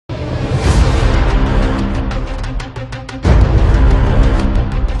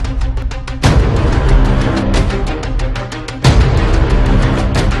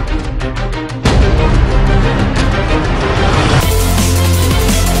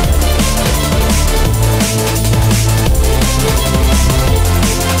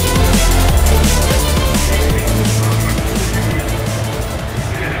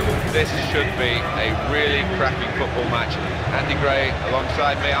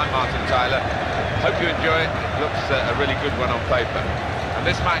alongside me, I'm Martin Tyler. Hope you enjoy it. It looks a really good one on paper. And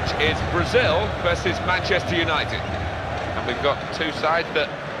this match is Brazil versus Manchester United. And we've got two sides that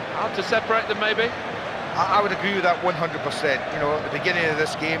hard to separate them, maybe? I would agree with that 100%. You know, at the beginning of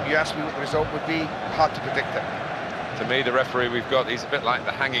this game, you asked me what the result would be. Hard to predict it. To me, the referee we've got, he's a bit like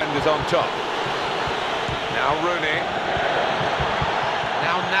the hanging fingers on top. Now Rooney.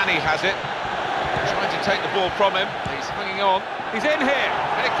 Now Nani has it. Trying to take the ball from him. He's hanging on. He's in here,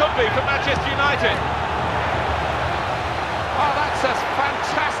 and it could be for Manchester United. Oh, that's a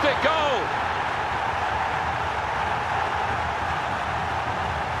fantastic goal.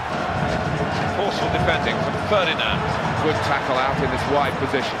 Forceful defending from Ferdinand. Good tackle out in this wide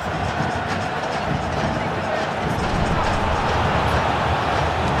position.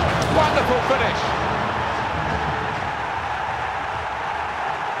 Wonderful finish.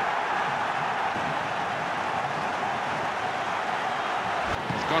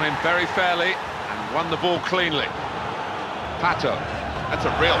 He's gone in very fairly and won the ball cleanly. Pato. That's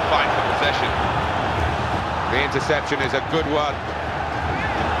a real fight for possession. The interception is a good one.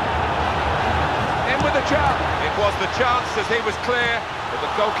 With a chance. It was the chance as he was clear, but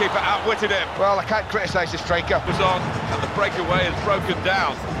the goalkeeper outwitted him. Well, I can't criticise the striker. It was on, and the breakaway is broken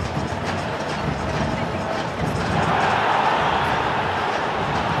down.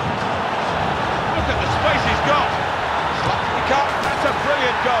 Look at the space he's got. He can't. That's a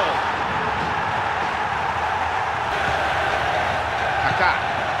brilliant goal. Kaká.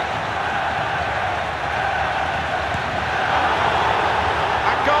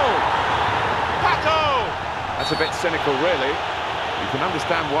 That's a bit cynical, really. You can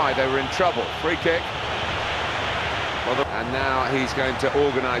understand why they were in trouble. Free kick. And now he's going to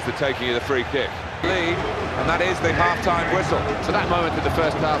organise the taking of the free kick. Lead, and that is the half-time whistle. To that moment in the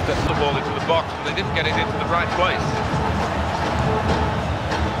first half, that the ball into the box, and they didn't get it into the right place.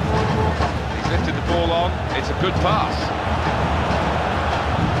 He's lifted the ball on. It's a good pass.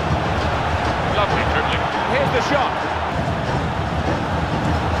 Lovely dribbling. Here's the shot.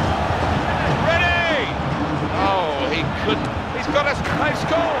 He couldn't. He's got a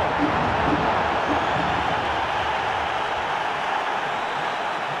score.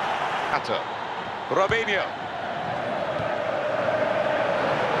 Pato. Robinho.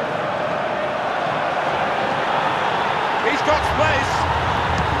 He's got space.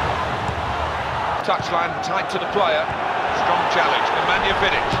 Touchline tight to the player. Strong challenge. Nemanja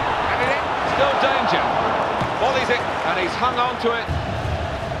Vidic. And it is still danger. Volleys it, and he's hung on to it.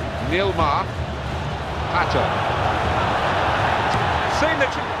 Nilmar. Pato. Seen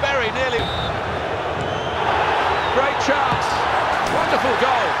that very nearly. Great chance. Wonderful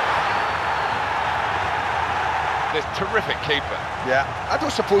goal. This terrific keeper. Yeah, I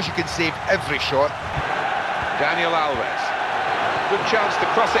don't suppose you can save every shot. Daniel Alves. Good chance to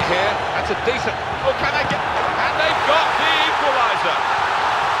cross it here. That's a decent. Oh, can they get? And they've got the equaliser.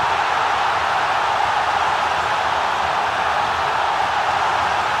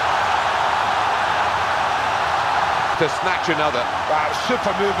 To snatch another. Wow, super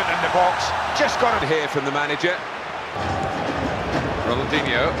movement in the box. Just got it here from the manager.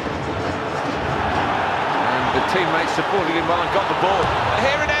 Ronaldinho. And the teammates supported him well and got the ball. And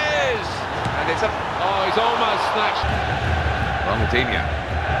here it is! And it's a... Oh, he's almost snatched. Ronaldinho.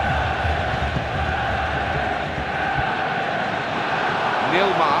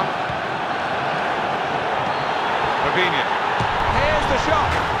 Nilmar. Robinho. Here's the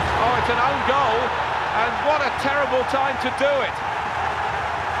shot. Oh, it's an own goal. And what a terrible time to do it.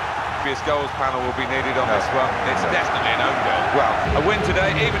 Previous goals panel will be needed on this one. It's definitely an own goal. Well, a win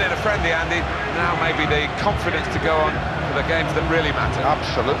today, even in a friendly, Andy. Now maybe the confidence to go on for the games that really matter.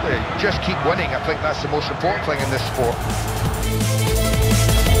 Absolutely. Just keep winning. I think that's the most important thing in this sport.